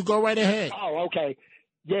listening to you. Go right ahead. Oh, okay.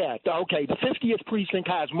 Yeah, okay. The 50th precinct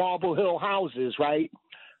has Marble Hill Houses, right?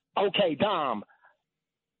 Okay, Dom.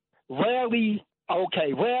 Rarely,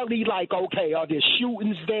 like, okay, are there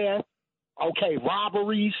shootings there? Okay,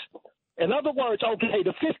 robberies. In other words, okay,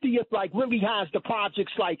 the 50th, like, really has the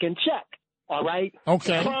projects, like, in check. All right.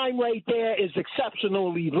 Okay. The crime rate there is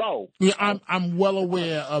exceptionally low. Yeah, I'm well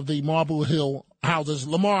aware of the Marble Hill houses.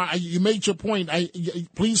 Lamar, you made your point.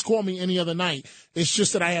 Please call me any other night. It's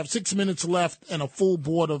just that I have 6 minutes left and a full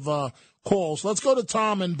board of calls. Let's go to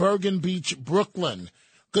Tom in Bergen Beach, Brooklyn.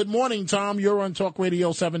 Good morning, Tom. You're on Talk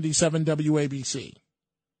Radio 77 WABC.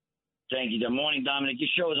 Thank you. Good morning, Dominic. Your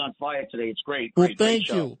show is on fire today. It's great. Well, great thank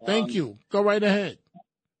show. you. Thank you. Go right ahead.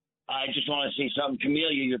 I just want to say something.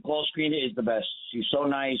 Camelia, your call screener is the best. She's so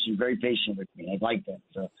nice and very patient with me. I like that.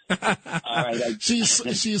 So, all right.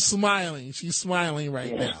 She's smiling. She's smiling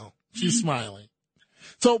right now. She's smiling.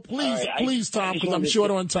 So please, Tom, because I'm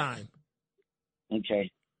short on time. Okay.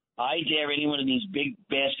 I dare any one of these big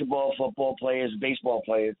basketball, football players, baseball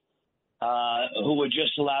players, who were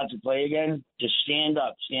just allowed to play again, to stand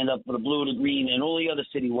up for the blue, the green, and all the other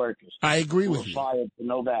city workers. I agree with you. Fired for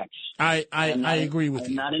no vax. I agree with you.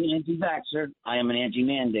 I'm not an anti-vaxxer. I am an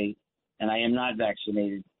anti-mandate, and I am not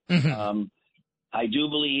vaccinated. Mm-hmm. I do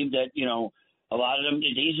believe that, a lot of them,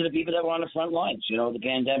 these are the people that were on the front lines, the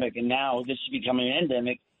pandemic, and now this is becoming an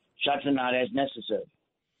endemic. Shots are not as necessary.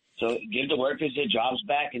 So give the workers their jobs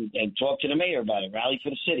back and talk to the mayor about it. Rally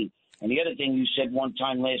for the city. And the other thing you said one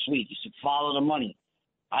time last week, you said follow the money.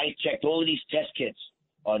 I checked all of these test kits.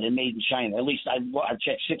 They're made in China. At least I've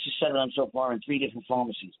checked 6 or 7 of them so far in 3 different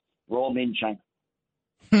pharmacies. We're all made in China.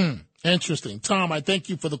 Interesting. Tom, I thank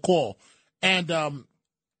you for the call. And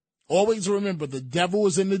always remember, the devil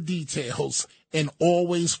is in the details, and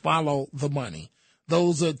always follow the money.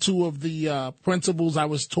 Those are 2 of the principles I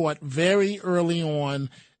was taught very early on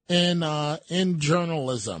in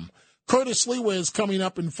journalism. Curtis Sliwa is coming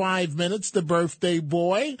up in 5 minutes, the birthday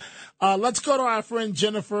boy. Let's go to our friend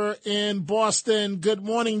Jennifer in Boston. Good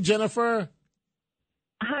morning, Jennifer.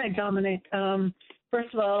 Hi, Dominic.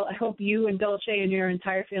 First of all, I hope you and Dolce and your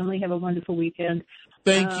entire family have a wonderful weekend.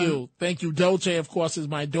 Thank you. Thank you. Dolce, of course, is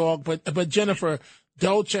my dog. But Jennifer,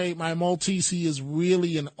 Dolce, my Maltese, he is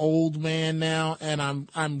really an old man now, and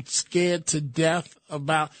I'm scared to death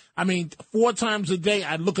about, 4 times a day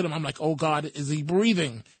I look at him, I'm like, oh, God, is he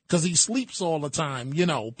breathing? Because he sleeps all the time,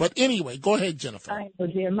 But anyway, go ahead, Jennifer. I know,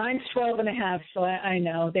 dear. Mine's 12 and a half, so I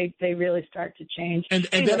know. They really start to change. And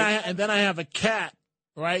then I have a cat,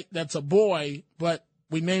 right, that's a boy, but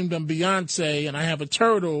we named him Beyonce, and I have a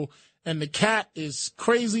turtle, and the cat is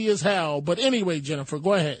crazy as hell. But anyway, Jennifer,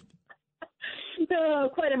 go ahead. No,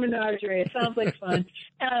 quite a menagerie. It sounds like fun.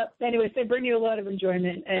 Anyways, they bring you a lot of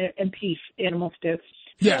enjoyment and peace, animals do.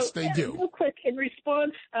 Yes, they do. Real quick, in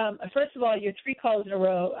response, first of all, your 3 calls in a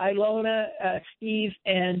row, Ilona, Steve,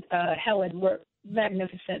 and Helen were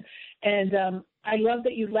magnificent. And I love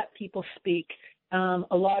that you let people speak. A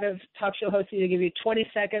lot of talk show hosts either give you 20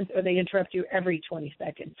 seconds or they interrupt you every 20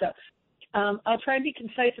 seconds. So I'll try and be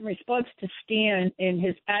concise in response to Stan in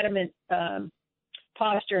his adamant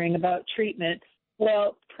posturing about treatment.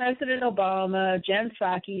 Well, President Obama, Jen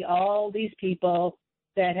Psaki, all these people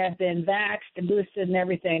that have been vaxxed and boosted and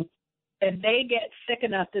everything, if they get sick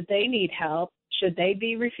enough that they need help, should they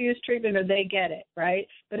be refused treatment or they get it, right?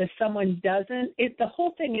 But if someone doesn't, the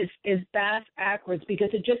whole thing is backwards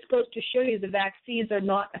because it just goes to show you the vaccines are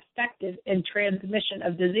not effective in transmission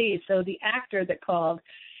of disease. So the actor that called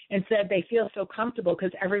and said they feel so comfortable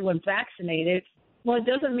because everyone's vaccinated, well, it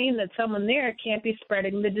doesn't mean that someone there can't be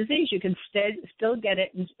spreading the disease. You can still get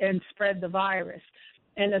it and spread the virus.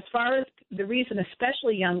 And as far as the reason,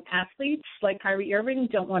 especially young athletes like Kyrie Irving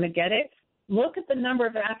don't want to get it, look at the number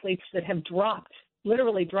of athletes that have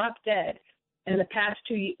literally dropped dead in the past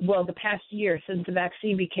year since the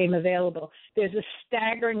vaccine became available. There's a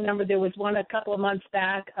staggering number. There was one a couple of months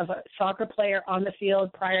back of a soccer player on the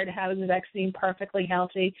field prior to having the vaccine, perfectly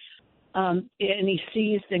healthy, and he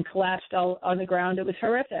seized and collapsed all on the ground. It was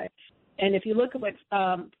horrific. And if you look at what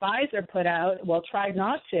Pfizer put out, tried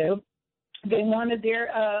not to, they wanted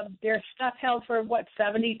their stuff held for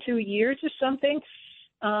 72 years or something.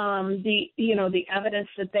 The evidence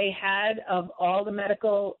that they had of all the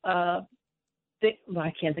medical, I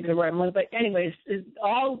can't think of the word I'm looking, but anyways,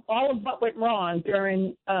 all of what went wrong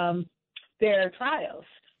during their trials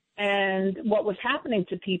and what was happening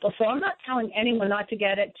to people. So I'm not telling anyone not to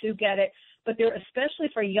get it, but they're especially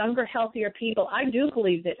for younger, healthier people. I do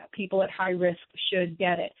believe that people at high risk should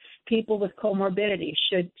get it. People with comorbidity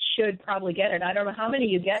should probably get it. I don't know how many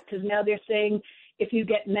you get because now they're saying if you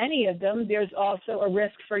get many of them, there's also a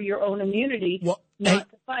risk for your own immunity to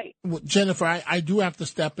fight. Well, Jennifer, I do have to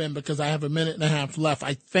step in because I have a minute and a half left.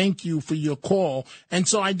 I thank you for your call. And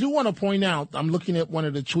so I do want to point out, I'm looking at one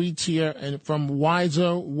of the tweets here and from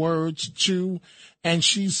Wiser Words 2, and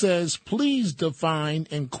she says, please define,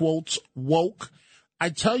 in quotes, woke. I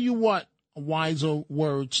tell you what, Wiser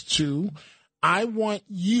Words 2, I want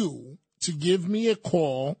you to give me a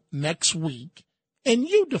call next week and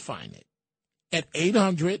you define it at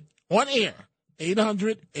 800 on air,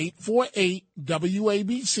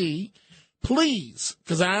 800-848-WABC. Please,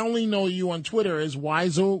 because I only know you on Twitter as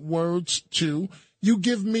Wiser Words 2. You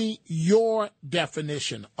give me your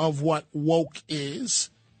definition of what woke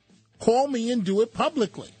is. Call me and do it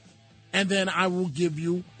publicly. And then I will give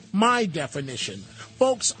you my definition.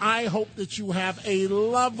 Folks, I hope that you have a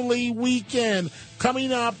lovely weekend.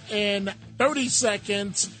 Coming up in 30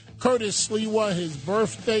 seconds, Curtis Sliwa, his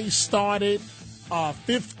birthday started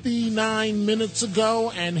 59 minutes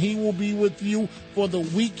ago, and he will be with you for the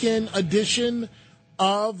weekend edition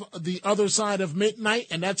of The Other Side of Midnight,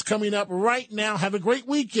 and that's coming up right now. Have a great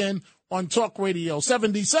weekend on Talk Radio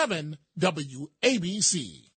 77 WABC.